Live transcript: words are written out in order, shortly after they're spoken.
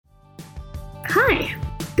Hi,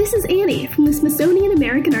 this is Annie from the Smithsonian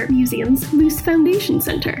American Art Museum's Luce Foundation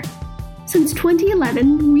Center. Since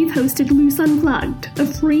 2011, we've hosted Luce Unplugged, a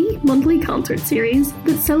free monthly concert series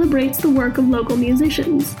that celebrates the work of local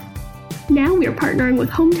musicians. Now we're partnering with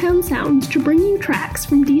Hometown Sounds to bring you tracks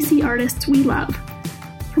from DC artists we love.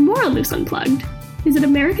 For more on Luce Unplugged, visit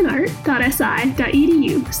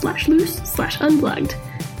americanart.si.edu/luce/unplugged.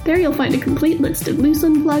 There you'll find a complete list of Luce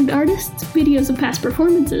Unplugged artists, videos of past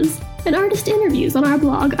performances, and artist interviews on our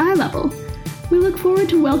blog, iLevel. We look forward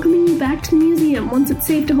to welcoming you back to the museum once it's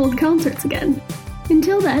safe to hold concerts again.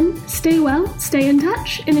 Until then, stay well, stay in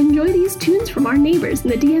touch, and enjoy these tunes from our neighbors in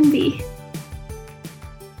the DMV.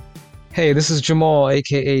 Hey, this is Jamal,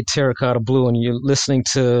 aka Terracotta Blue, and you're listening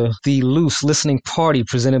to the Luce Listening Party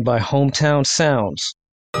presented by Hometown Sounds.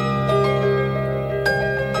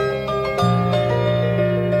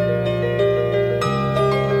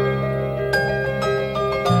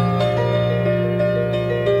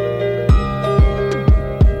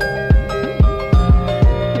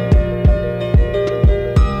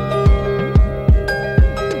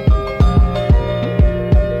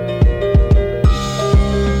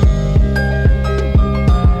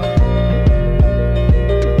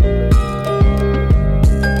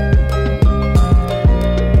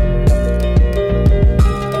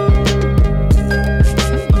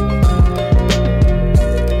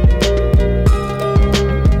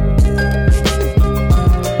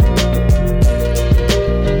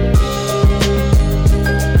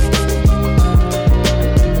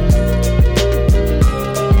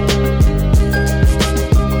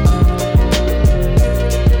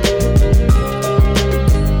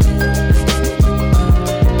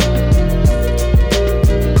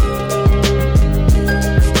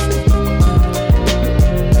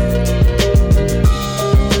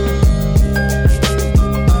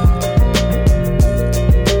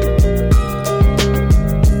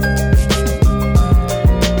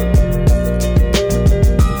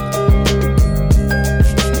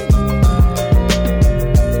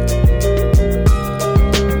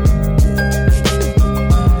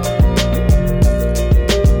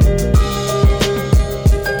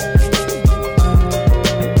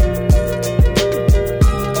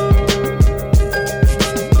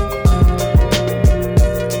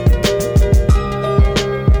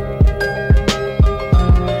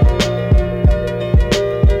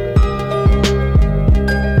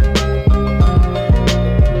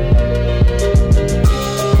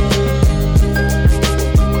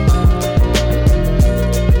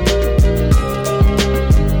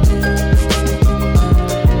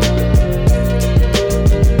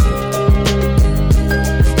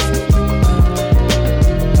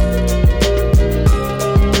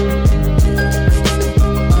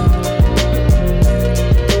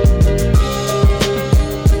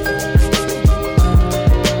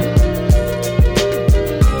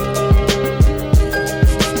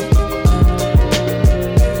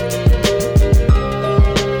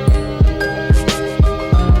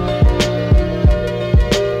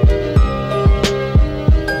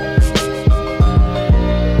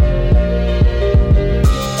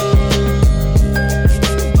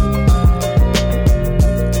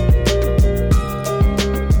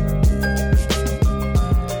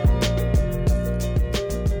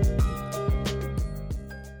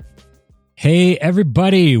 Hey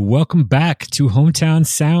everybody, welcome back to Hometown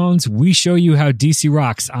Sounds. We show you how DC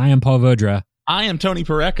rocks. I am Paul Vodra. I am Tony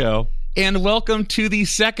Parecco, and welcome to the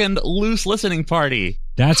second Luce Listening Party.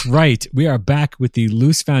 That's right. We are back with the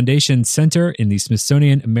Luce Foundation Center in the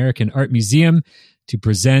Smithsonian American Art Museum to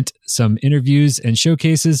present some interviews and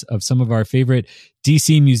showcases of some of our favorite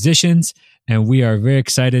DC musicians. And we are very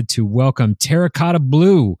excited to welcome Terracotta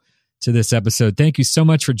Blue to this episode. Thank you so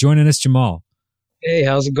much for joining us, Jamal. Hey,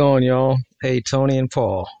 how's it going, y'all? Hey, Tony and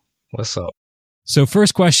Paul. What's up? So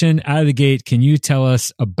first question out of the gate, can you tell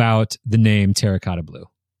us about the name Terracotta Blue?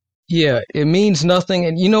 Yeah, it means nothing.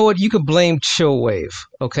 And you know what? You could blame Chillwave,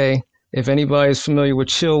 okay? If anybody's familiar with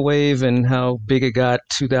Chillwave and how big it got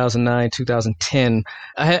 2009, 2010,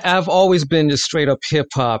 I've always been just straight up hip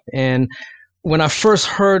hop. And when I first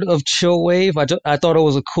heard of Chillwave, I thought it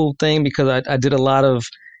was a cool thing because I did a lot of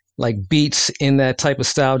like beats in that type of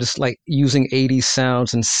style, just like using 80s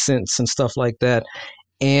sounds and synths and stuff like that.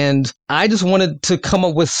 And I just wanted to come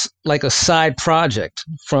up with like a side project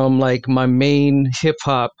from like my main hip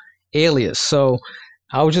hop alias. So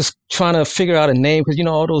I was just trying to figure out a name because, you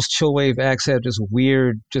know, all those chillwave acts have just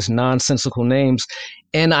weird, just nonsensical names.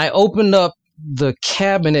 And I opened up the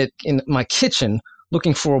cabinet in my kitchen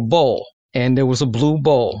looking for a bowl. And there was a blue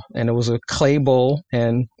bowl, and it was a clay bowl,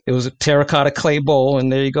 and it was a terracotta clay bowl, and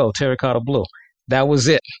there you go, Terracotta Blue. That was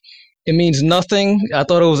it. It means nothing. I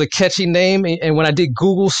thought it was a catchy name. And when I did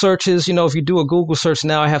Google searches, if you do a Google search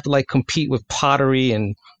now, I have to like compete with pottery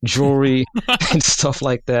and jewelry and stuff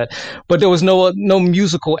like that. But there was no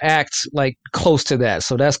musical act like close to that.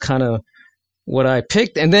 So that's kind of what I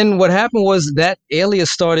picked. And then what happened was that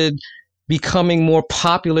alias started becoming more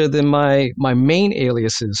popular than my main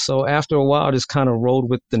aliases. So after a while, I just kind of rolled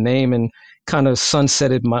with the name and kind of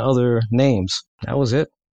sunsetted my other names. That was it.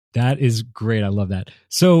 That is great. I love that.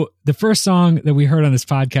 So the first song that we heard on this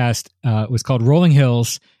podcast was called Rolling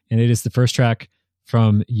Hills, and it is the first track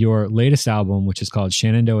from your latest album, which is called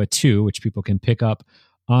Shenandoah 2, which people can pick up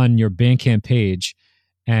on your Bandcamp page.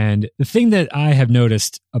 And the thing that I have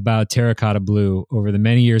noticed about Terracotta Blue over the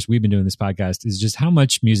many years we've been doing this podcast is just how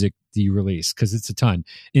much music do you release? Because it's a ton.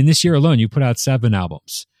 In this year alone, you put out 7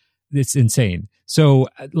 albums. It's insane. So,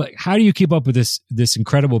 like, how do you keep up with this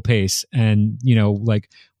incredible pace? And,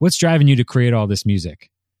 what's driving you to create all this music?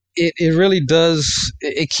 It really does.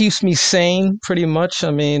 It keeps me sane pretty much.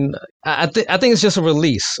 I mean, I think it's just a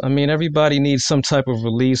release. I mean, everybody needs some type of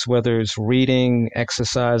release, whether it's reading,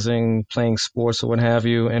 exercising, playing sports or what have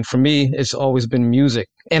you. And for me, it's always been music.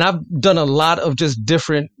 And I've done a lot of just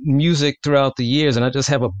different music throughout the years. And I just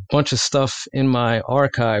have a bunch of stuff in my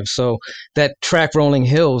archive. So that track Rolling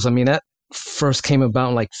Hills, I mean, that first came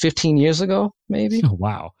about like 15 years ago, maybe. Oh,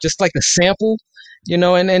 wow. Just like the sample.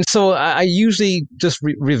 And so I usually just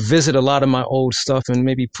revisit a lot of my old stuff and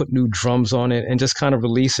maybe put new drums on it and just kind of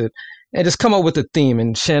release it and just come up with a theme.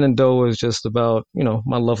 And Shenandoah is just about,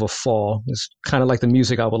 my love of fall. It's kind of like the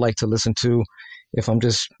music I would like to listen to if I'm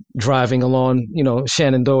just driving along,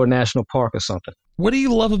 Shenandoah National Park or something. What do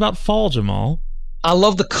you love about fall, Jamal? I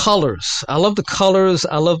love the colors. I love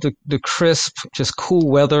the crisp, just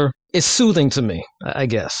cool weather. It's soothing to me, I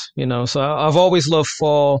guess, so I've always loved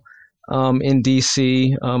fall. In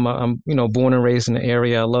DC, I'm born and raised in the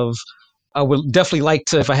area. I would definitely like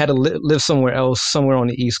to, if I had to live somewhere else, somewhere on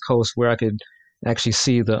the East Coast where I could actually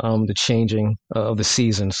see the changing of the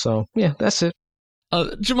seasons. So yeah, that's it.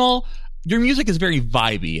 Jamal, your music is very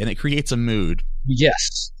vibey and it creates a mood.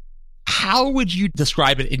 Yes. How would you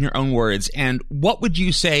describe it in your own words? And what would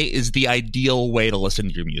you say is the ideal way to listen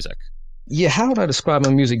to your music? Yeah, how would I describe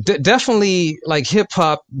my music? Definitely like hip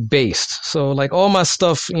hop based. So like all my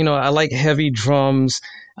stuff, I like heavy drums.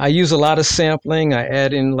 I use a lot of sampling. I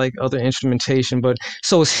add in like other instrumentation, but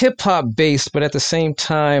so it's hip hop based, but at the same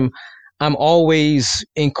time, I'm always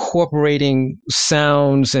incorporating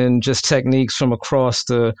sounds and just techniques from across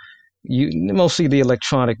mostly the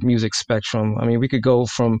electronic music spectrum. I mean, we could go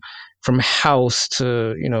from house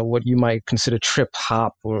to, what you might consider trip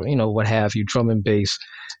hop or, what have you, drum and bass.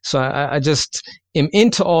 So I just am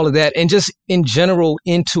into all of that and just in general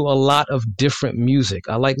into a lot of different music.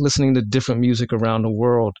 I like listening to different music around the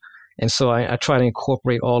world. And so I try to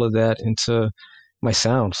incorporate all of that into my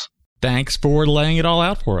sounds. Thanks for laying it all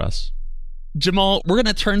out for us. Jamal, we're going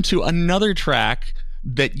to turn to another track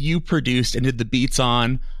that you produced and did the beats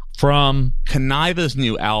on from Kaniva's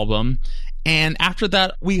new album. And after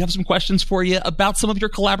that, we have some questions for you about some of your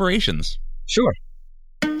collaborations. Sure.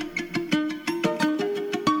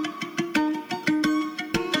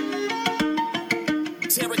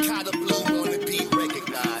 Terracotta Blue on the beat,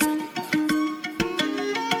 recognize.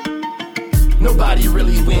 Nobody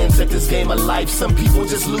really wins at this game of life. Some people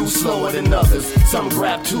just lose slower than others. Some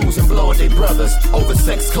grab tools and blow at their brothers. Over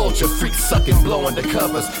sex culture, freaks sucking, blowing the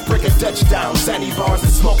covers. Break a Dutch down, Zanny bars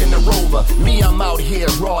and smoking the Rover. Me, I'm out here,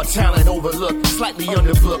 raw talent overlooked, slightly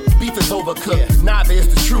underbooked. Beef is overcooked. Neither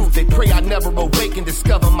is the truth. They pray I never awake and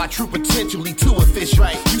discover my true potential. Too official.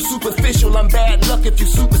 Right. You superficial, I'm bad luck if you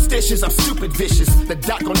superstitious. I'm stupid vicious. The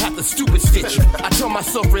doc gon' have to stupid stitch you. I tell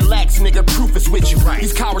myself, relax, nigga, proof is with you. Right.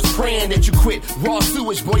 These cowards praying that you quit. Raw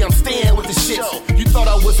sewage, boy, I'm staying with the shit. You thought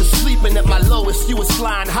I was asleep and at my lowest, you was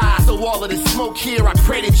flying high. So all of this smoke here, I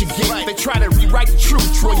pray that you get. Right. They try to rewrite the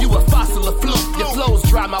truth, Troy, you a fossil of fluke. Your flow's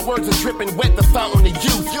dry, my words are dripping wet, the fountain of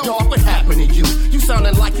youth. Dog, what happened to you? You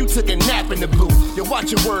sounding like you took a nap in the booth. You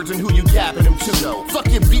watch your words and who you gapping them to.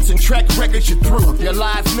 Fuck your beats and track records you through. Your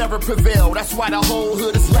lies never prevail, that's why the whole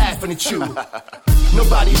hood is laughing at you.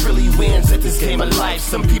 Nobody really wins at this game of life.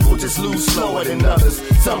 Some people just lose slower than others.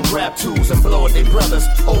 Some grab tools and blow at their brothers.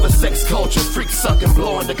 Over sex culture, freaks sucking,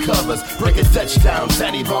 blowing the covers. Break a Dutch down,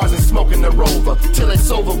 Zanny bars and smoking the Rover. Till it's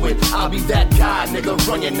over with, I'll be that guy, nigga.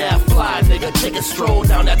 Run your nav, fly, nigga. Take a stroll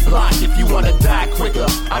down that block if you wanna die quicker.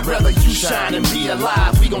 I'd rather you shine and be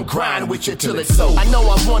alive. We gon' grind with you till it's over. I know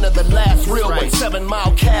I'm one of the last real ones. 7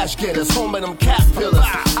 Mile cash getters, home of them cap pillars.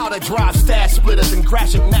 Out of drive stash splitters and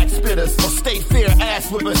Gratiot Max spitters. Or State Fair ass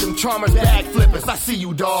whippers, them charmers, bag flippers. I see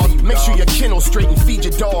you, dog. Make sure your kennel's straight and feed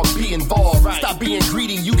your dog. Be involved. Stop being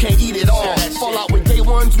greedy, you can't eat it all. Fall out with day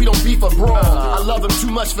ones, we don't beef or brawl. I love them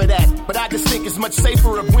too much for that, but I just think it's much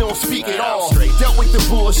safer if we don't speak at all. Dealt with the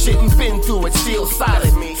bullshit and been through it, still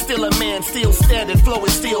solid. Still a man, still standing, flow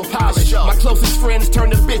is still polished. My closest friends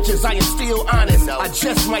turn to bitches, I am still honest. I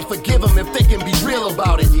just might forgive them if they can be real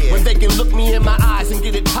about it. When they can look me in my eyes and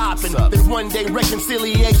get it poppin', then one day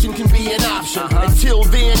reconciliation can be an option. Until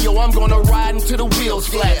then, yo, I'm gonna ride until the wheels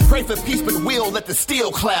flat. Pray for peace, but we'll let the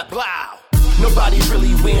steel clap. Wow. Nobody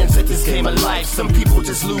really wins at this game of life. Some people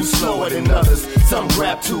just lose slower than others. Some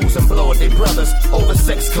grab tools and blow at their brothers. Over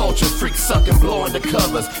sex culture, freaks sucking, blowing the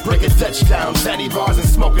covers. Break a Dutch down, Zanny bars and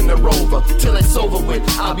smoking the Rover. Till it's over with,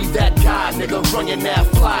 I'll be that guy, nigga. Run your nav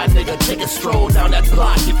fly, nigga. Take a stroll down that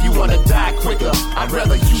block if you wanna die quicker. I'd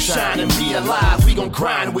rather you shine and be alive. We gon'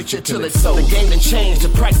 grind with you till it's over. The game done changed, the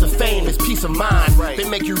price of fame is peace of mind. They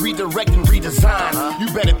make you redirect and redesign.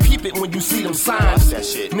 You better peep it when you see them signs.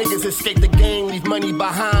 Niggas escape the game, leave money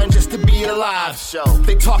behind just to be alive.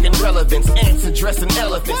 They talking relevance, ants addressing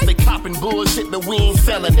elephants. They copping bullshit, but we ain't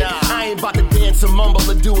selling it. I ain't about to dance and mumble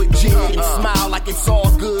or do it jig and smile like it's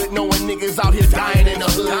all good, knowing niggas out here dying in the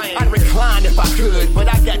hood. I'd recline if I could,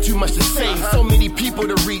 but I got too much to say. So many people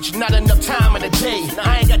to reach, not enough time in the day.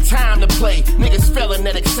 I ain't got time to play. Niggas failing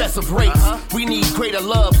at excessive rates. We need greater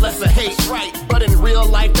love, lesser hate. But in real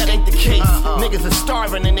life, that ain't the case. Niggas are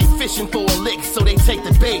starving and they fishing for a lick, so they take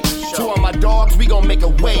the bait. To all my dogs, we gon' make a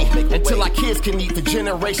way. Until our kids can eat for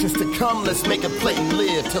generations to come, let's make a plate and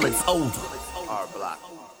live till it's over.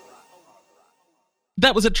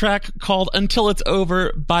 That was a track called Until It's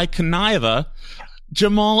Over by Kuniva.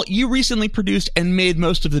 Jamal, you recently produced and made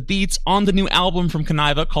most of the beats on the new album from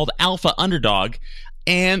Kuniva called Alpha Underdog.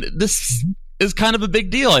 And this is kind of a big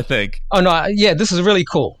deal, I think. Oh, no, yeah, this is really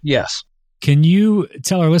cool. Yes. Can you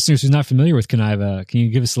tell our listeners who's not familiar with Kuniva, can you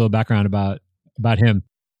give us a little background about him?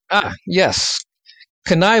 Yes.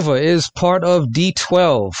 Kuniva is part of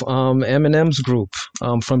D12, Eminem's group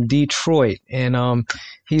from Detroit, and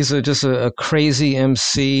he's just a crazy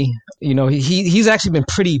MC. You know, he's actually been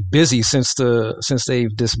pretty busy since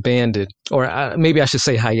they've disbanded, or maybe I should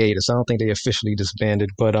say hiatus. I don't think they officially disbanded,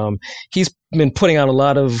 but he's been putting out a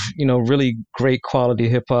lot of really great quality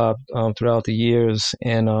hip hop throughout the years,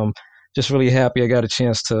 and just really happy I got a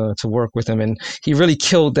chance to work with him, and he really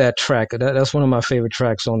killed that track. That's one of my favorite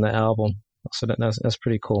tracks on the album. So that's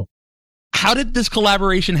pretty cool. How did this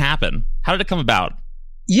collaboration happen? How did it come about?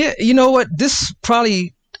 Yeah, you know what? This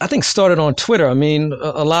probably, I think, started on Twitter. I mean,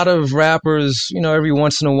 a lot of rappers, every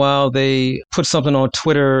once in a while they put something on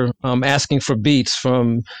Twitter asking for beats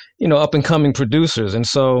from, up and coming producers. And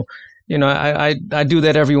so, I do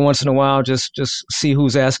that every once in a while, just see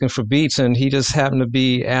who's asking for beats. And he just happened to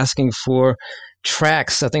be asking for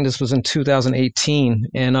tracks. I think this was in 2018.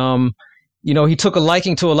 And, he took a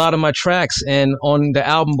liking to a lot of my tracks, and on the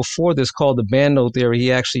album before this called The Band No Theory,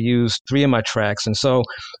 he actually used 3 of my tracks. And so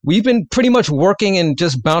we've been pretty much working and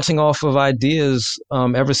just bouncing off of ideas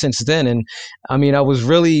ever since then. And I mean, I was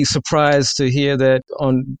really surprised to hear that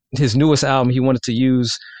on his newest album, he wanted to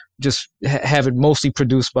have it mostly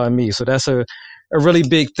produced by me. So that's a really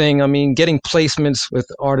big thing. I mean, getting placements with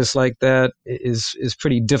artists like that is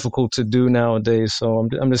pretty difficult to do nowadays. So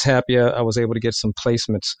I'm just happy I was able to get some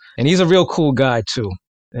placements. And he's a real cool guy too.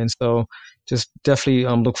 And so just definitely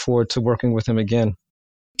look forward to working with him again.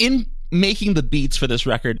 In making the beats for this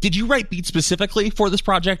record, did you write beats specifically for this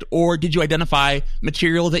project, or did you identify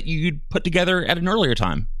material that you'd put together at an earlier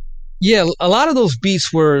time? Yeah, a lot of those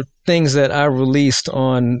beats were things that I released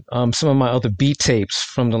on some of my other beat tapes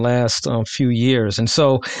from the last few years. And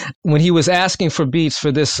so when he was asking for beats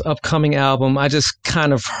for this upcoming album, I just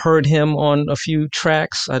kind of heard him on a few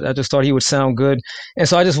tracks. I just thought he would sound good. And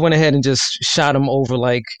so I just went ahead and just shot him over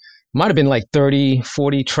might have been 30,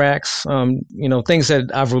 40 tracks, things that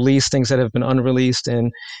I've released, things that have been unreleased.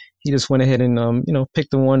 And he just went ahead and, picked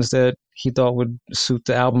the ones that he thought would suit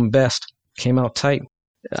the album best. Came out tight.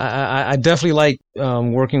 I definitely like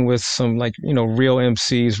working with some real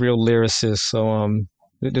MCs, real lyricists. So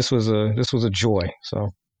this was a joy.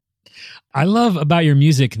 So I love about your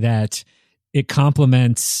music that it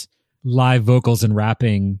complements live vocals and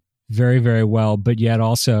rapping very, very well, but yet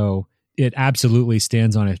also it absolutely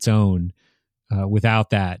stands on its own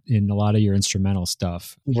without that in a lot of your instrumental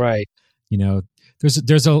stuff. Right.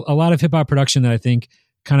 There's a lot of hip hop production that I think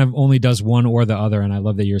kind of only does one or the other, and I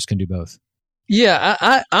love that yours can do both.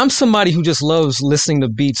 Yeah, I'm somebody who just loves listening to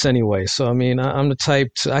beats anyway. So, I mean, I'm the type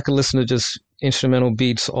I could listen to just instrumental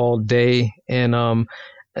beats all day. And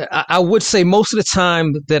I would say most of the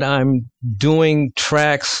time that I'm doing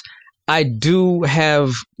tracks, I do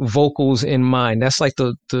have vocals in mind. That's like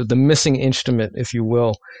the missing instrument, if you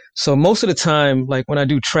will. So most of the time, like when I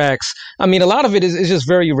do tracks, I mean, a lot of it is just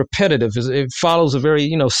very repetitive. It follows a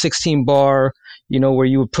very, 16 bar, where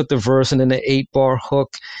you would put the verse and then the 8-bar hook,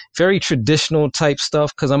 very traditional type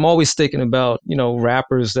stuff. Cause I'm always thinking about,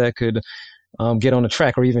 rappers that could get on the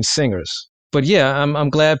track, or even singers. But yeah, I'm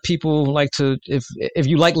glad people like to, if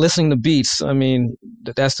you like listening to beats, I mean,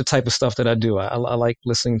 that's the type of stuff that I do. I like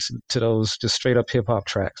listening to those just straight up hip hop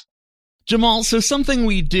tracks. Jamal, so something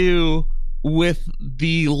we do with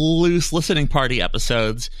the Loose Listening Party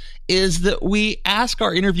episodes is that we ask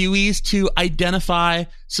our interviewees to identify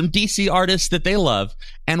some DC artists that they love,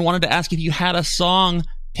 and wanted to ask if you had a song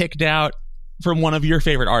picked out from one of your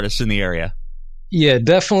favorite artists in the area. Yeah,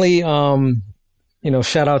 definitely.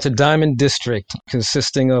 Shout out to Diamond District,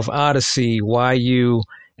 consisting of Odyssey, YU,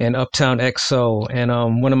 and Uptown XO.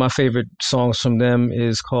 And one of my favorite songs from them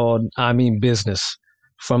is called I Mean Business,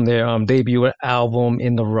 from their debut album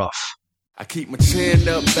In the Rough. I keep my chin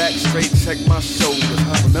up, back straight, check my shoulders.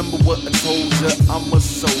 Remember what I told ya, I'm a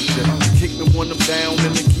soldier. Kick the one up down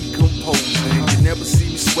and then keep composing. You never see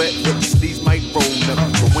me sweat, but the sleeves might roll up.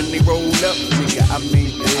 But when they roll up, nigga, I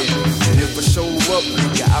mean business. And if I show up,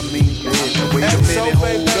 nigga, I mean business. Wait a minute,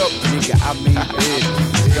 hold up, nigga, I mean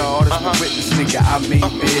business. God is my witness, nigga, I mean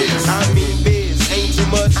business. I mean biz, ain't too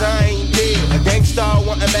much, I ain't dead. A gangsta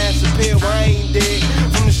want a mass appeal, I ain't dead.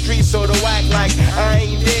 From the streets, so to act like I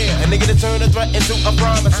ain't there. A nigga to turn a threat into a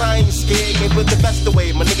promise, I ain't scared. Can't put the best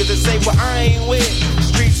away, my niggas that say what I ain't with.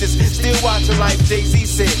 Streets is still watching like Jay-Z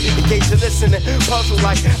said. In case you're listening, puzzle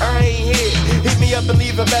like I ain't here. Hit me up and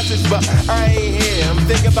leave a message, but I ain't here. I'm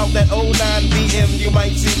thinking about that 09 BM you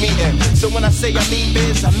might see me in. So when I say I mean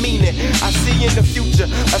biz, I mean it. I see in the future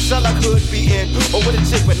a cell I could be in, or with a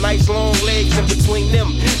chick with nice long legs in between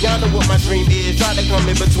them. Y'all know what my dream is. Try to come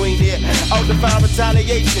in between here. I'll defy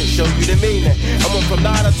retaliation, show you the meaning. I went from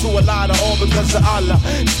nada to a lotta, all because of Allah.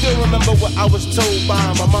 Still remember what I was told by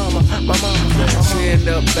my mama. Chin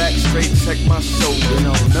up, back straight, check my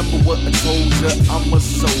shoulder. Remember what I told ya, I'm a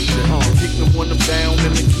soldier. Kick the one up down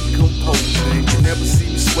and then keep composing. You never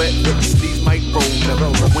see me sweat, but the sleeves might roll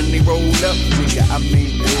up. But when they roll up, nigga, I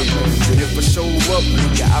mean business. And if I show up,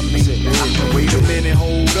 nigga, I mean business. Wait a minute,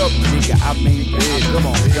 hold up, nigga, I mean business. Come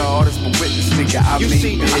on, God is my witness, nigga, I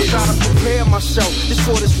mean business. I try to prepare myself just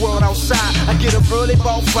for this world outside. I get up early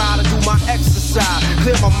about 5 to do my exercise.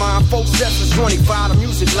 Clear my mind, 4 sessions, 25, the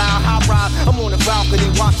music loud, high ride. I'm on the balcony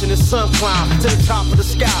watching the sun climb to the top of the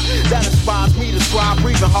sky. That inspires me to try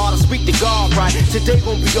breathing harder, speak to God right. Today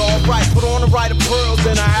gon' be alright. Put on the right of pearls,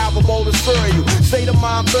 then I have a bowl to serve you. State of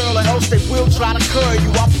mind thorough, or else they will try to curl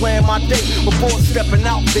you. I plan my day before stepping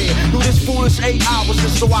out there. Do this foolish 8 hours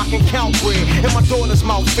just so I can count bread. And my daughter's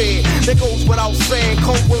mouth fed. That goes without saying.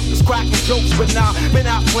 Co-workers cracking jokes, but now been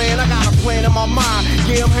out playing. I got a plan in my mind.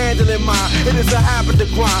 Yeah, I'm handling mine. It is a habit to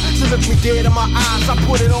grind. So look me dead in my eyes. I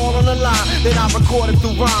put it all on the line. Then I record it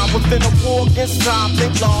through rhyme. Within a war against time,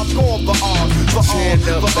 think Lord's going for all. Chin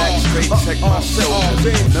up, back straight, check my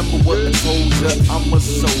shoulder. Remember what I told ya, I'm a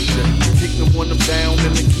soldier. Kick the one up down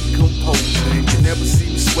and then keep composing. You never see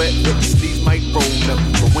me sweat, but the sleeves might roll up.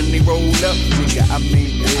 But when they roll up, nigga, I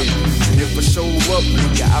mean business. And if I show up,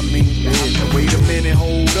 nigga, I mean business. Wait a minute,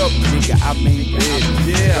 hold up, nigga, I mean business.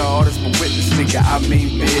 Yeah, God is my witness, nigga, I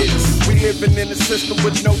mean business. We living in a system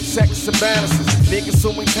with no checks and balances. Niggas so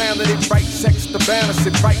we pounded it, right checks to balance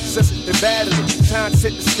it. Right us, they battle it. Time to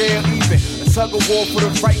set the scale even. A tug of war for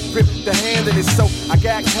the right grip to handle it. So I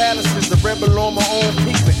got calluses, a rebel on my own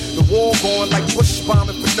keeping. The war going like bush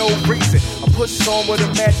bombing for no reason. I push on with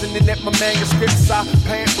imagining that my manuscripts are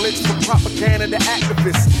pamphlets for propaganda to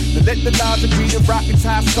activists. To let the logic be the rockets,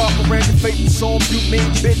 high scarf around your face. So you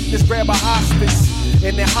mean business, grab a hospice.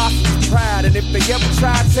 And their hostage pride. And if they ever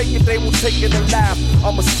try to take it, they will take it alive.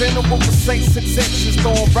 I'm a sinner with the saints intentions.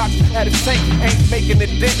 Throwing rocks at a tank, ain't making a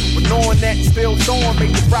dent. But knowing that, still knowing, make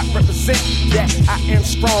the rock represent that I am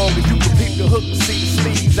strong. If you can peep the hook and see the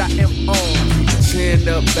sleeves I am on. Chin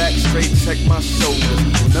up, back straight, check my shoulders.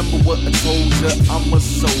 Remember what I told ya, I'm a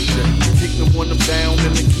soldier. Kick the one up down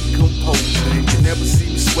and then keep composing. You never see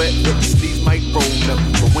me sweat, but the sleeves might roll up.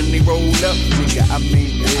 But when they roll up, nigga, I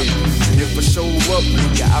mean business. And if I show up,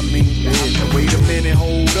 nigga, I mean business. Wait a minute,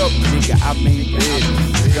 hold up, nigga, I mean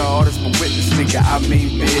business. God is my witness, nigga, I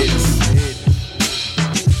mean business.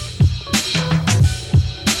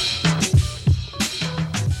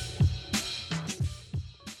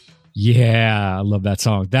 Yeah, I love that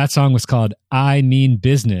song. That song was called I Mean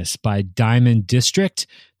Business by Diamond District.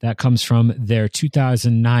 That comes from their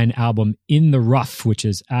 2009 album In the Rough, which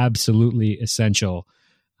is absolutely essential.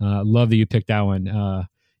 Love that you picked that one.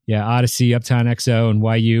 Yeah, Odyssey, Uptown XO, and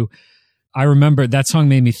YU. I remember that song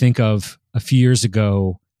made me think of a few years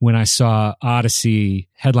ago when I saw Odyssey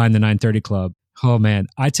headline the 930 Club. Oh man,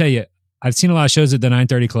 I tell you, I've seen a lot of shows at the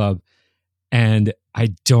 930 Club, and I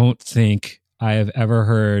don't think I have ever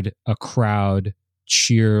heard a crowd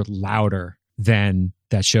cheer louder than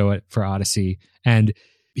that show for Odyssey. And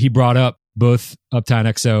he brought up both Uptown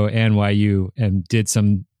XO and YU and did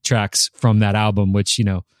some tracks from that album, which, you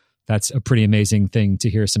know, that's a pretty amazing thing to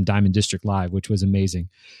hear some Diamond District live, which was amazing.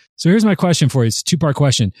 So here's my question for you. It's a two-part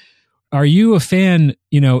question. Are you a fan,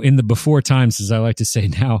 you know, in the before times, as I like to say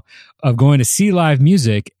now, of going to see live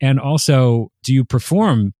music? And also, do you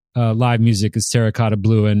perform live music as Terracotta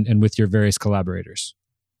Blue and with your various collaborators?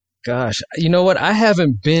 Gosh, you know what? I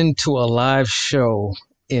haven't been to a live show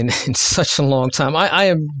in such a long time. I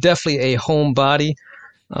am definitely a homebody.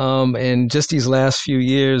 And just these last few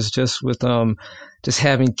years, just with just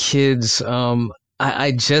having kids,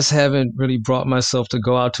 I just haven't really brought myself to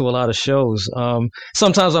go out to a lot of shows.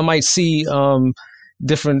 Sometimes I might see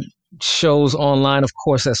different shows online. Of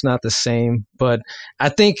course, that's not the same. But I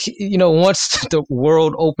think, you know, once the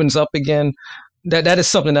world opens up again, that is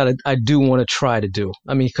something that I do want to try to do.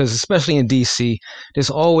 I mean, because especially in DC,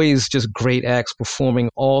 there's always just great acts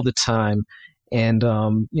performing all the time. And,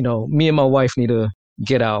 you know, me and my wife need to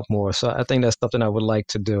get out more. So I think that's something I would like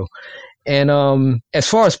to do. And as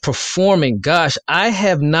far as performing, gosh, I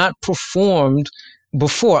have not performed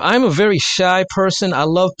before. I'm a very shy person. I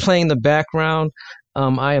love playing the background.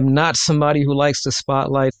 I am not somebody who likes the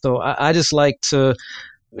spotlight. So I just like to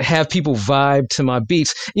have people vibe to my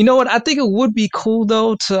beats. You know what? I think it would be cool,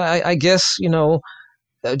 though, to, I guess, you know,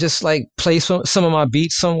 just like play some of my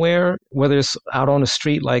beats somewhere, whether it's out on the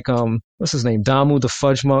street, like, what's his name? Damu, the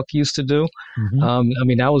Fudge Monk, used to do. Mm-hmm. I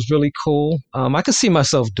mean, that was really cool. I could see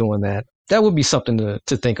myself doing that. That would be something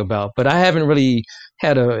to think about. But I haven't really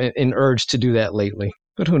had an urge to do that lately.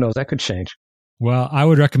 But who knows? That could change. Well, I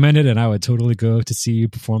would recommend it, and I would totally go to see you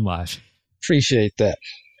perform live. Appreciate that.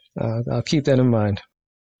 I'll keep that in mind.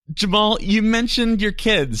 Jamal, you mentioned your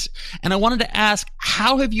kids, and I wanted to ask,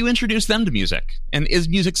 how have you introduced them to music? And is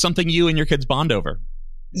music something you and your kids bond over?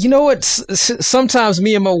 You know what? Sometimes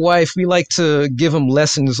me and my wife, we like to give them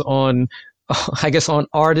lessons on, I guess, on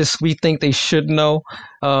artists we think they should know.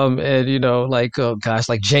 And, you know, like guys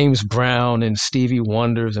like James Brown and Stevie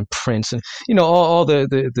Wonders and Prince and, you know, all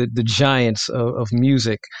the giants of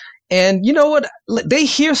music. And you know what? They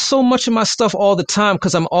hear so much of my stuff all the time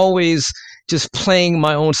because I'm always just playing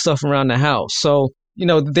my own stuff around the house. So, you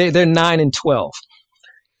know, they're 9 and 12.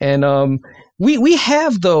 And we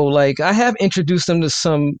have, though, like, I have introduced them to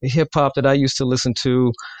some hip hop that I used to listen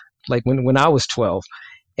to, like when I was 12.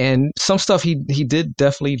 And some stuff he did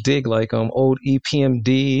definitely dig, like old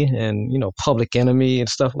EPMD and, you know, Public Enemy and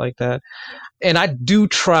stuff like that. And I do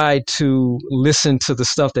try to listen to the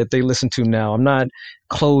stuff that they listen to now. I'm not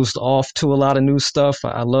closed off to a lot of new stuff.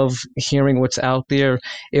 I love hearing what's out there.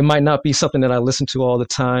 It might not be something that I listen to all the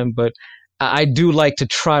time, but I do like to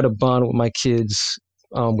try to bond with my kids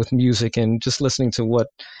with music and just listening to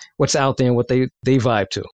what's out there and what they vibe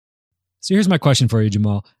to. So here's my question for you,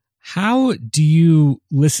 Jamal. How do you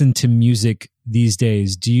listen to music these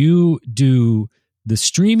days? Do you do the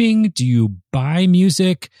streaming? Do you buy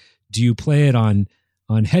music? Do you play it on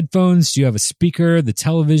headphones? Do you have a speaker, the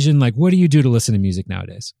television? Like, what do you do to listen to music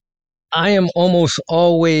nowadays? I am almost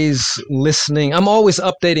always listening. I'm always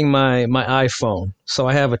updating my iPhone. So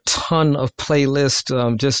I have a ton of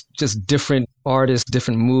playlists, just different artists,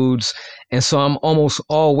 different moods. And so I'm almost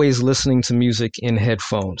always listening to music in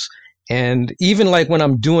headphones. And even like when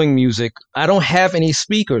I'm doing music, I don't have any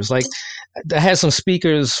speakers. Like I had some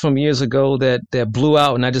speakers from years ago that blew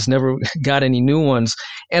out and I just never got any new ones.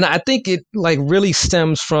 And I think it like really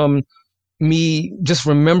stems from me just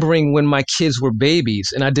remembering when my kids were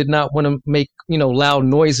babies and I did not want to make, you know, loud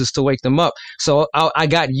noises to wake them up. So I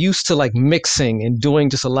got used to like mixing and doing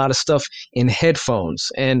just a lot of stuff in headphones.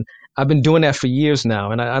 And I've been doing that for years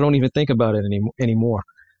now and I don't even think about it anymore.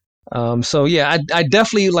 So yeah, I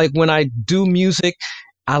definitely like when I do music,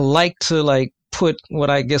 I like to like put what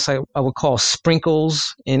I guess I would call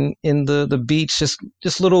sprinkles in the beats,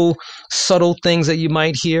 just little subtle things that you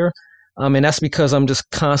might hear. And that's because I'm just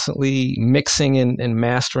constantly mixing and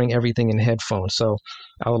mastering everything in headphones. So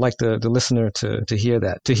I would like the listener to hear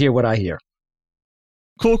that, to hear what I hear.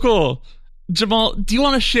 Cool. Jamal, do you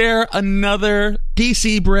want to share another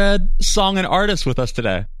DC bred song and artist with us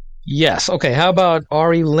today? Yes. Okay. How about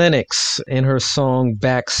Ari Lennox and her song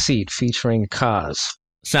Backseat featuring Kaz?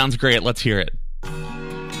 Sounds great. Let's hear it.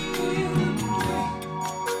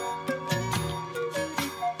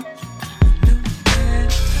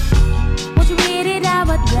 Won't you read it out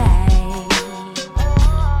what black?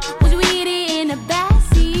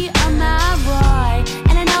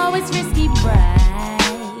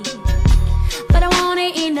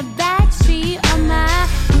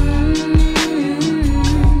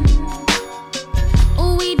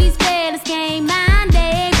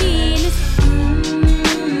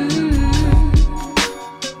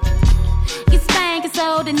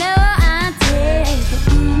 Oh, they know I take it.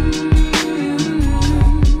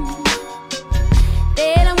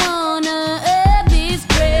 They don't wanna up this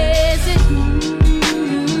crazy.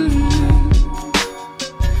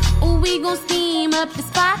 Oh, we gon' steam up the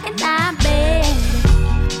sparking light, baby.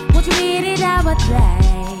 Won't you read it out what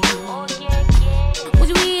play? Won't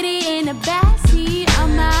you read it in the backseat of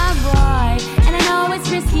my ride? And I know it's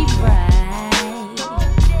risky, right?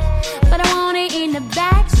 But I want it in the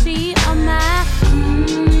backseat of my.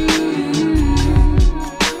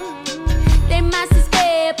 They must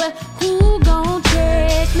escape, but who gon'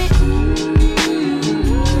 take me?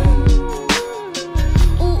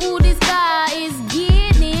 Ooh, this guy is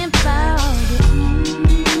getting foggy.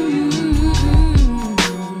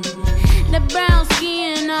 The brown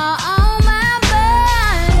skin all on my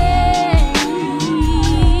body.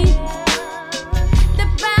 The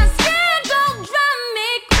brown skin gon' drive me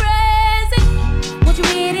crazy. Won't you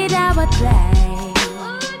read it out what play?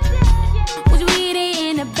 Won't you read it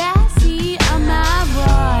in the backseat of my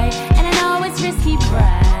ride? And I know it's risky,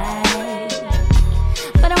 right?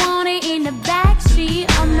 But I want it in the backseat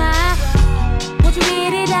of my. Won't you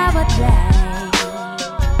read it out what play?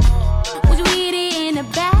 Would you read it in the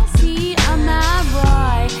backseat of my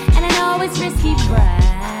ride? And I know it's risky, right?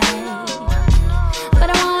 But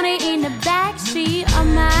I want it in the backseat of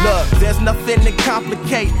my. Look, there's nothing to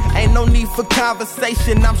complicate. Ain't no need for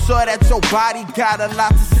conversation. I'm sure that your body got a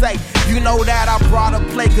lot to say. You know that I brought a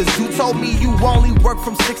play, cause you told me you only work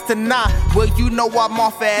from 6 to 9. Well, you know I'm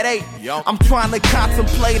off at 8. I'm trying to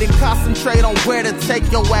contemplate and concentrate on where to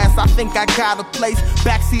take your ass. I think I got a place.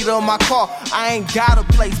 Backseat of my car, I ain't got a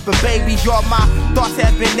place. But baby, you're my thoughts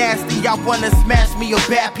have been nasty. I wanna smash me a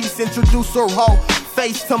bad piece, introduce a whole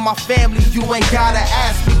face to my family. You ain't gotta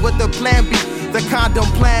ask me what the plan be. The condom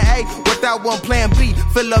plan A, without one plan B.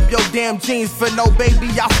 Fill up your damn jeans. For no baby,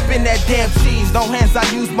 I'll spin that damn cheese. No hands, I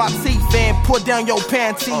use my teeth and pull down your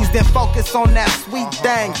panties. Then focus on that sweet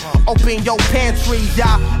thing. Open your pantry,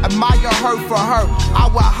 I admire her for her. I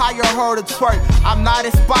would hire her to twerk. I'm not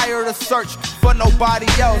inspired to search for nobody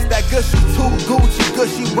else. That gushy too Gucci,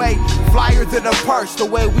 gushy way. Flyer to the purse. The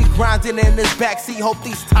way we grinding in this backseat. Hope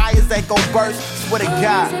these tires ain't gon' burst. Swear to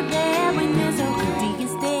God.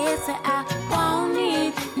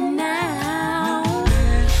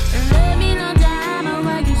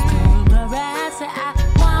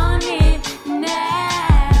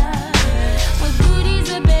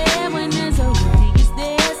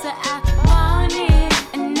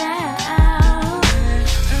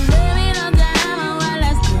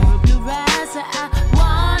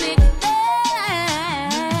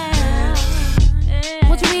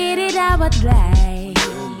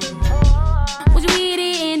 Would you read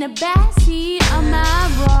it in the backseat of my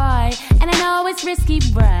ride? And I know it's risky,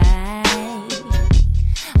 right?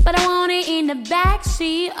 But I want it in the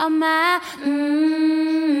backseat of my.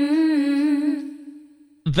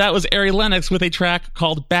 That was Ari Lennox with a track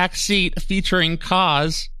called Backseat featuring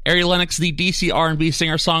Cause. Ari Lennox, the DC R&B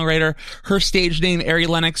singer-songwriter. Her stage name, Ari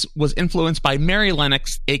Lennox, was influenced by Mary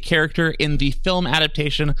Lennox, a character in the film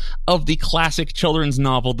adaptation of the classic children's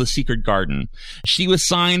novel, The Secret Garden. She was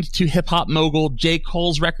signed to hip-hop mogul J.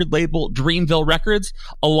 Cole's record label, Dreamville Records,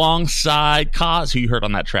 alongside Cause, who you heard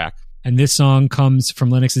on that track. And this song comes from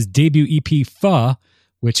Lennox's debut EP, Pho,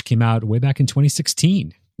 which came out way back in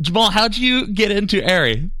 2016. Jamal, how'd you get into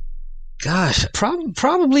Ari? Gosh,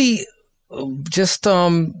 probably just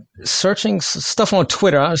searching stuff on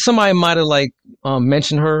Twitter. Somebody might have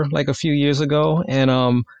mentioned her like a few years ago, and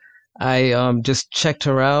I just checked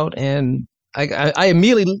her out, and I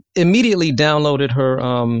immediately downloaded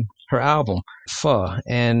her album Pho,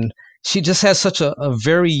 and she just has such a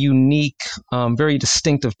very unique, very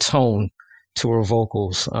distinctive tone to her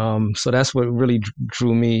vocals. So that's what really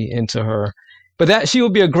drew me into her. But that she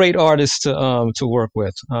would be a great artist to work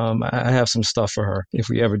with. I have some stuff for her if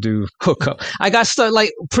we ever do hook up. I got stuff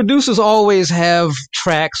like producers always have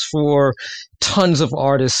tracks for tons of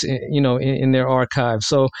artists, in their archive.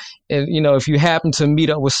 So, if you happen to meet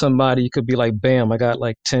up with somebody, you could be like, bam, I got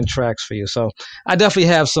like 10 tracks for you. So I definitely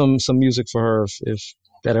have some music for her if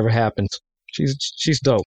that ever happens. She's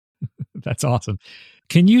dope. That's awesome.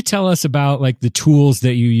 Can you tell us about like the tools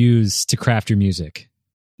that you use to craft your music?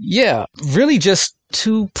 Yeah, really just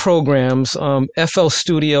two programs, FL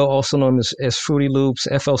Studio, also known as Fruity Loops,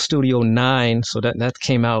 FL Studio 9, so that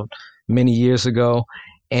came out many years ago,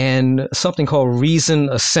 and something called Reason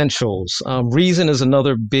Essentials. Reason is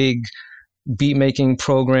another big beat-making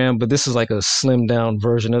program, but this is like a slimmed-down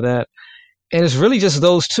version of that. And it's really just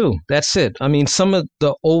those two. That's it. I mean, some of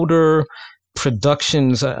the older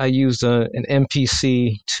productions, I used an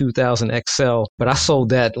MPC 2000 XL, but I sold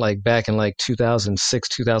that like back in like 2006,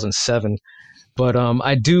 2007. But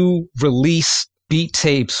I do release beat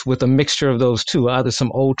tapes with a mixture of those two, either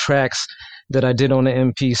some old tracks that I did on the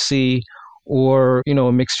MPC or, you know,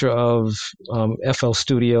 a mixture of FL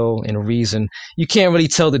Studio and Reason. You can't really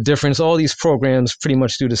tell the difference. All these programs pretty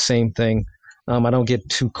much do the same thing. I don't get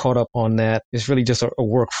too caught up on that. It's really just a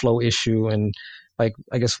workflow issue and, like,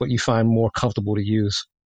 I guess what you find more comfortable to use.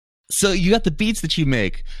 So you got the beats that you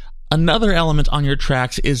make. Another element on your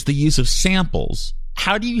tracks is the use of samples.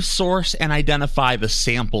 How do you source and identify the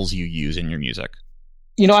samples you use in your music?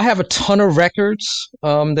 You know, I have a ton of records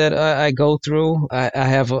that I go through. I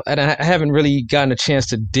haven't really gotten a chance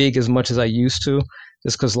to dig as much as I used to,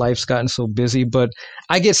 just because life's gotten so busy. But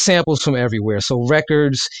I get samples from everywhere. So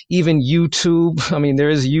records, even YouTube. I mean, there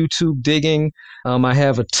is YouTube digging. I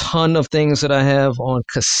have a ton of things that I have on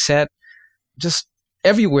cassette, just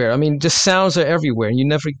everywhere. I mean, just sounds are everywhere. You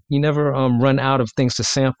never run out of things to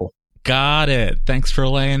sample. Got it. Thanks for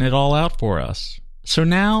laying it all out for us. So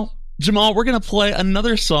now, Jamal, we're going to play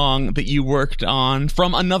another song that you worked on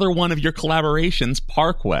from another one of your collaborations,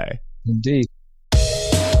 Parkway. Indeed.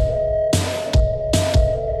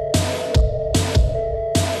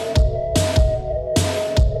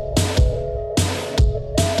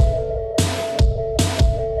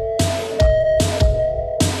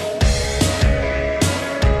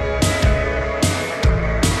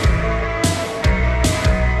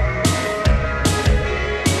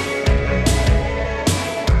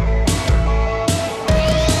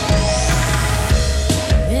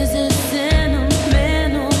 There's a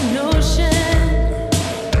sentimental notion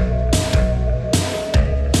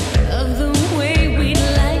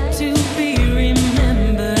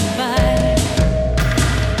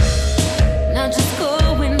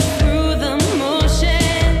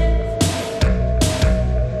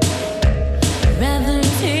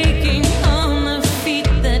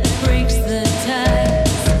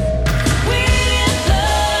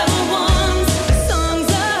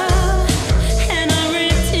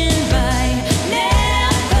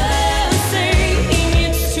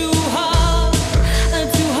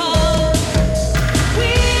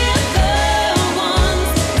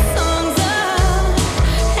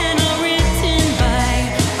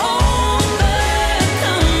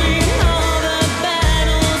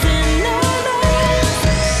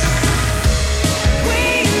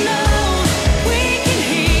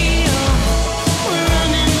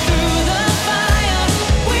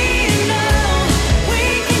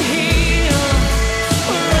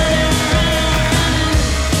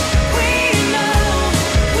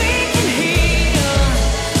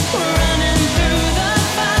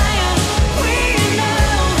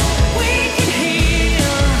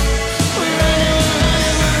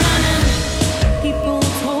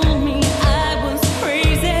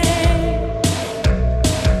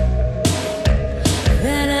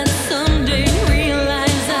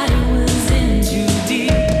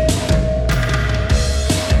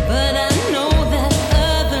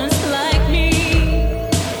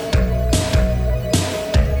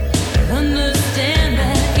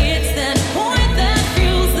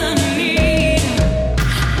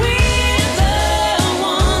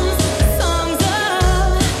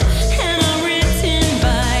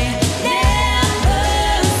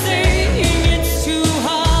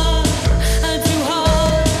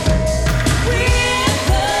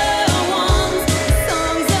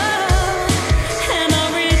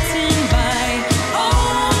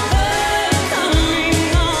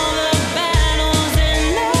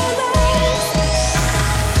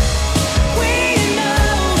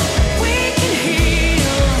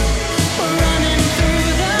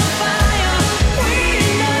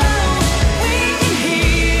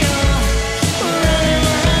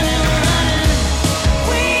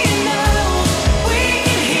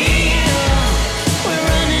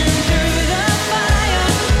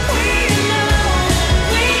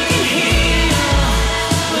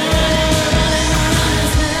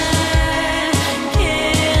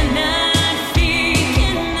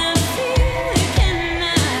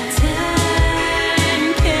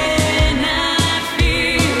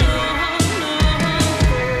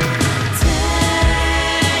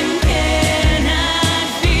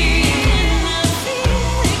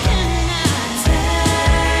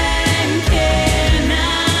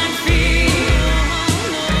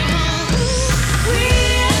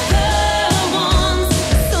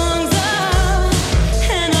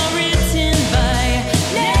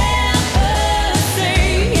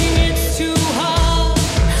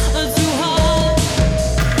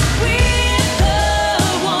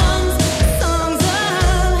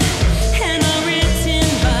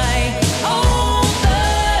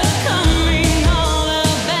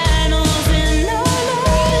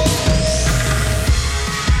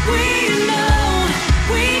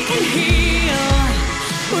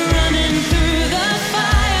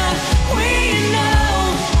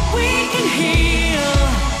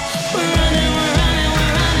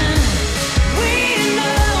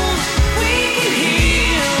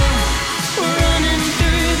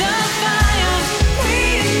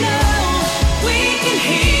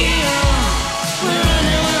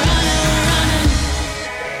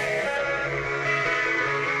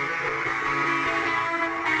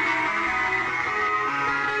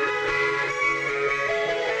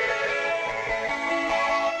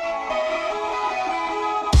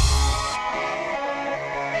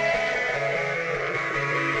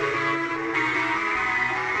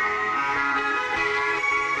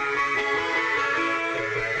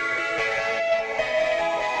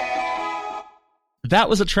That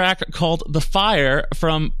was a track called The Fire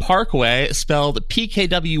from Parkway, spelled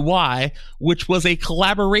PKWY, which was a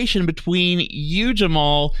collaboration between you,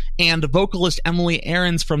 Jamal, and vocalist Emily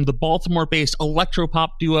Aarons from the Baltimore-based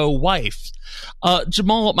electropop duo Wife.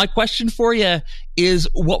 Jamal, my question for you is,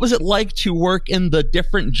 what was it like to work in the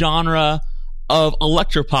different genre of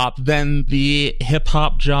electropop than the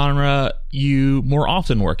hip-hop genre you more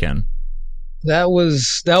often work in? That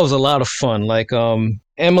was a lot of fun. Like,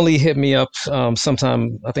 Emily hit me up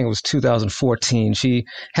sometime, I think it was 2014. She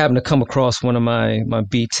happened to come across one of my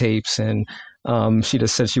beat tapes, and she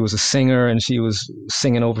just said she was a singer and she was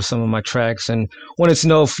singing over some of my tracks and wanted to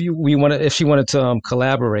know if she wanted to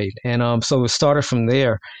collaborate. And so it started from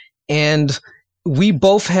there. And we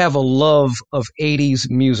both have a love of 80s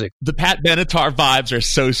music. The Pat Benatar vibes are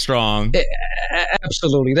so strong.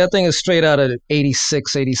 Absolutely. That thing is straight out of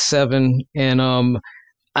 86, 87. And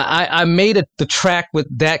I made the track with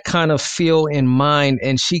that kind of feel in mind,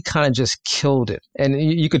 and she kind of just killed it. And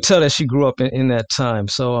you could tell that she grew up in that time.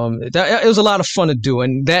 So it was a lot of fun to do.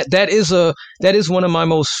 And that is one of my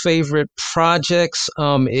most favorite projects.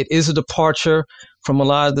 It is a departure from a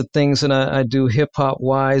lot of the things that I do hip-hop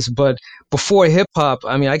wise. But before hip-hop,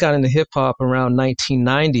 I mean, I got into hip-hop around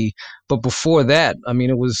 1990. But before that, I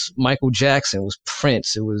mean, it was Michael Jackson, it was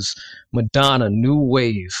Prince, it was Madonna, New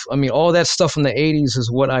Wave. I mean, all that stuff from the 80s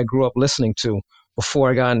is what I grew up listening to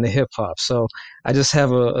before I got into hip-hop. So I just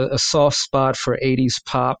have a soft spot for 80s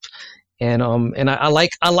pop. And I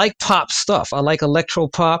like pop stuff. I like electro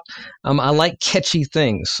pop. I like catchy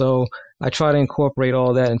things. So I try to incorporate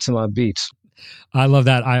all that into my beats. I love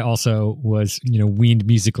that. I also was, weaned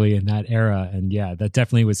musically in that era. And yeah, that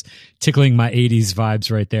definitely was tickling my 80s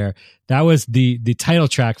vibes right there. That was the title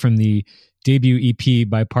track from the debut EP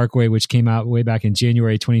by Parkway, which came out way back in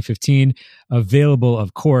January 2015, available,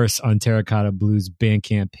 of course, on Terracotta Blue's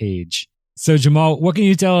Bandcamp page. So Jamal, what can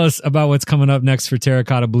you tell us about what's coming up next for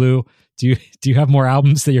Terracotta Blue? Do you have more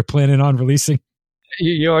albums that you're planning on releasing?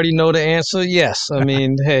 You already know the answer. Yes. I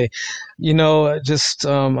mean, hey, I'm just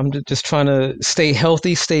trying to stay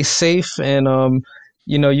healthy, stay safe. And,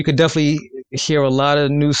 you could definitely hear a lot of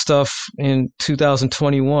new stuff in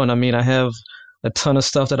 2021. I mean, I have a ton of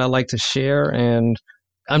stuff that I like to share, and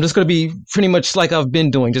I'm just going to be pretty much like I've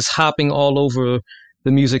been doing, just hopping all over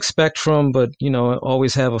the music spectrum, but,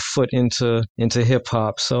 always have a foot into hip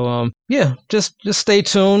hop. So, just stay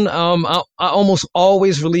tuned. I almost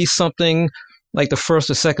always release something like the first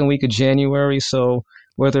or second week of January. So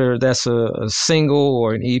whether that's a single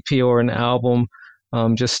or an EP or an album,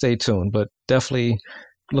 just stay tuned. But definitely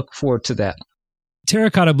look forward to that.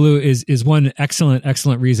 Terracotta Blue is one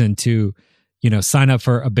excellent reason to, sign up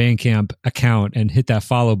for a Bandcamp account and hit that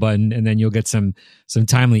follow button, and then you'll get some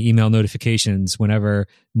timely email notifications whenever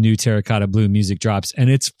new Terracotta Blue music drops. And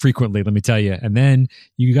it's frequently, let me tell you. And then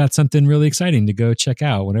you got something really exciting to go check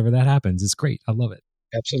out whenever that happens. It's great. I love it.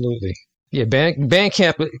 Absolutely. Yeah,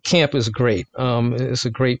 Bandcamp is great. It's a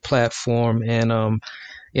great platform, and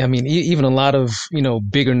I mean, even a lot of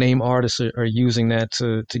bigger name artists are using that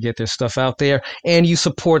to get their stuff out there, and you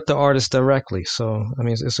support the artist directly. So I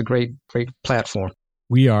mean, it's a great platform.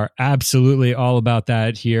 We are absolutely all about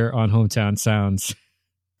that here on Hometown Sounds.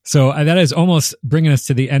 So that is almost bringing us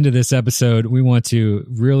to the end of this episode. We want to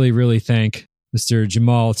really thank Mr.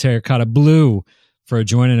 Jamal Terracotta Blue for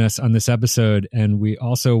joining us on this episode. And we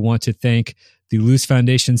also want to thank the Luce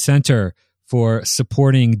Foundation Center for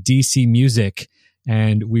supporting DC music.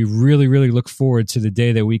 And we really look forward to the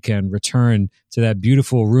day that we can return to that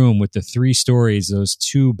beautiful room with the 3 stories, those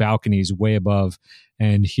 2 balconies way above,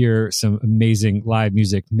 and hear some amazing live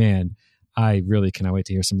music. Man, I really cannot wait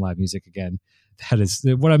to hear some live music again. That is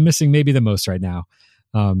what I'm missing maybe the most right now.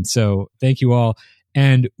 So thank you all.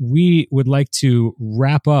 And we would like to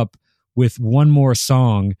wrap up with one more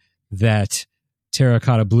song that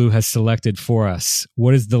Terracotta Blue has selected for us.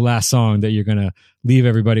 What is the last song that you're going to leave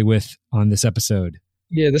everybody with on this episode?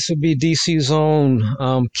 Yeah, this would be DC's own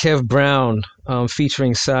Kev Brown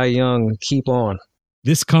featuring Cy Young, Keep On.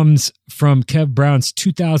 This comes from Kev Brown's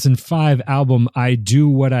 2005 album, I Do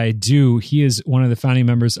What I Do. He is one of the founding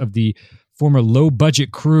members of the former Low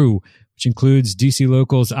Budget Crew, which includes DC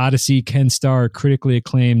Locals, Odyssey, Ken Starr, critically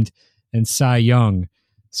acclaimed, and Cy Young.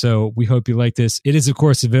 So we hope you like this. It is, of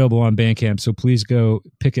course, available on Bandcamp, so please go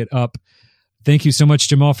pick it up. Thank you so much,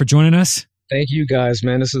 Jamal, for joining us. Thank you, guys,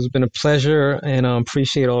 man. This has been a pleasure, and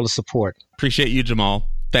appreciate all the support. Appreciate you, Jamal.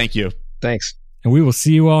 Thank you. Thanks. And we will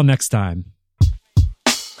see you all next time.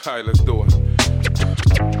 All right, let's do it.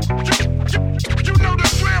 You know the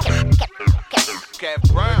drill. Kev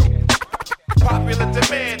Brown. Popular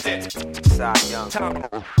demanded. Cy Young.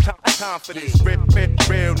 Time for this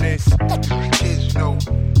realness. Kids, you know,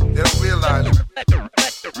 they don't realize it.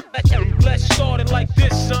 Let's start it like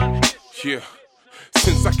this, son. Yeah.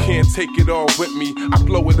 Since I can't take it all with me, I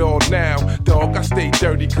blow it all now. Dog, I stay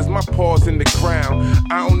dirty cause my paws in the ground.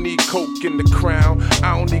 I don't need coke in the crown.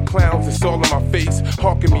 I don't need clowns, it's all in my face,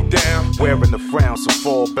 hawking me down. Wearing the frown, so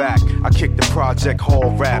fall back. I kick the Project Hall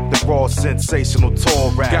rap, the raw sensational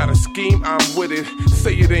tour rap. Got a scheme, I'm with it,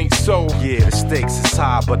 say it ain't so. Yeah, the stakes is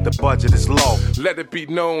high, but the budget is low. Let it be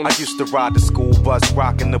known, I used to ride the school bus,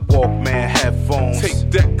 rocking the Walkman headphones. Take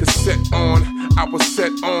that cassette on, I was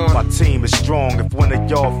set on. My team is strong, if one of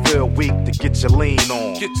y'all feel weak, to get your lean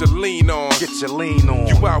on. Get your lean on. Get your lean on.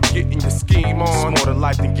 You out getting your scheme on. It's more to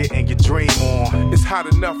life than getting your dream on. It's hot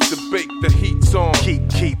enough to bake, the heat's on.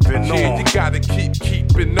 Keeping on. Yeah, you gotta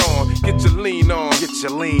keeping on. Get your lean on. Get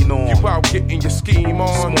your lean on. You out getting your scheme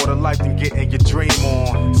on. It's more to life than getting your dream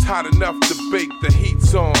on. It's hot enough to bake, the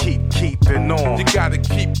heat's on. Keeping on. You gotta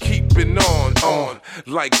keeping on.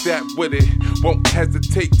 Like that with it. Won't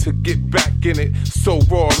hesitate to get back in it. So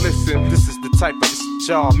raw, listen. This is the type of shit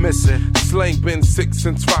y'all missing. Slang been sick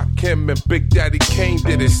since Rakim and Big Daddy Kane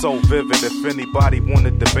did it. So vivid. If anybody wanna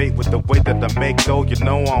debate with the way that I make though, you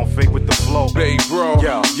know I don't fake with the flow. Babe, bro.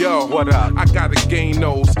 Yo, what up? I gotta gain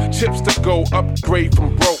those chips to go upgrade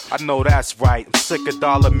from broke. I know that's right. I'm sick of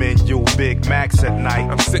dollar menu, Big Macs at night.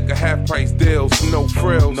 I'm sick of half price deals, no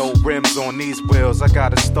frills. No rims on these wheels. I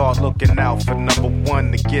gotta start looking out for number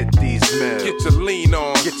one to get these meals. Get your lean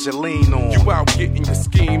on. Get your lean on. You out getting your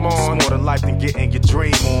scheme on. It's more to life than getting your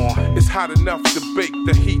dream on. It's hot enough to bake,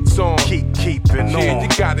 the heat's on. Keeping on. Yeah, you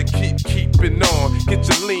gotta keeping on. Get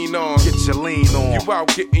your lean on. Get your lean on. You out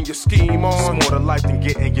getting your scheme on. It's more to life than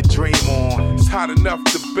getting your dream on. It's hot enough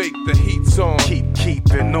to bake, the heat's on.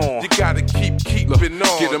 Keeping on. You gotta keeping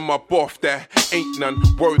on. Get them up off that ain't none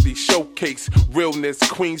worthy showcase. Realness,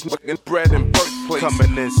 Queens, bread and birthplace.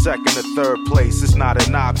 Coming in second or third place, it's not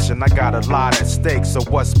an option. I got a lot at stake, so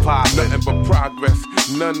what's poppin'? Nothing but progress,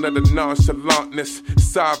 none of the nonchalantness.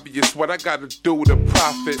 It's obvious what I gotta do to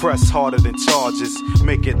profit. Press harder than charges,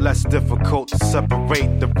 make it less difficult to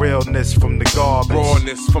separate the realness from the garbage.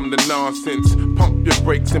 Rawness from the nonsense, pump your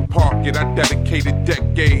brakes and park it. I dedicated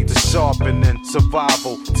decades to sharpening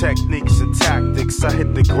survival techniques and tactics. I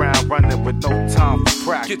hit the ground running with no time for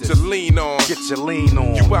practice. Get your lean on. Get your lean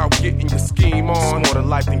on. You out getting your scheme on. It's more to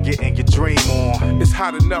life than getting your dream on. It's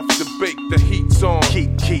hot enough to bake, the heat's on.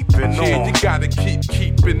 Keeping on. Yeah, you gotta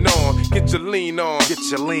keeping on. Get your lean on. Get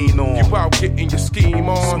your lean on. You out getting your scheme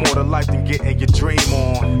on. It's more to life than getting your dream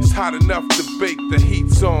on. It's hot enough to bake, the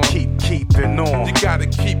heat's on. Keeping on. You gotta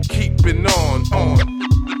keeping on.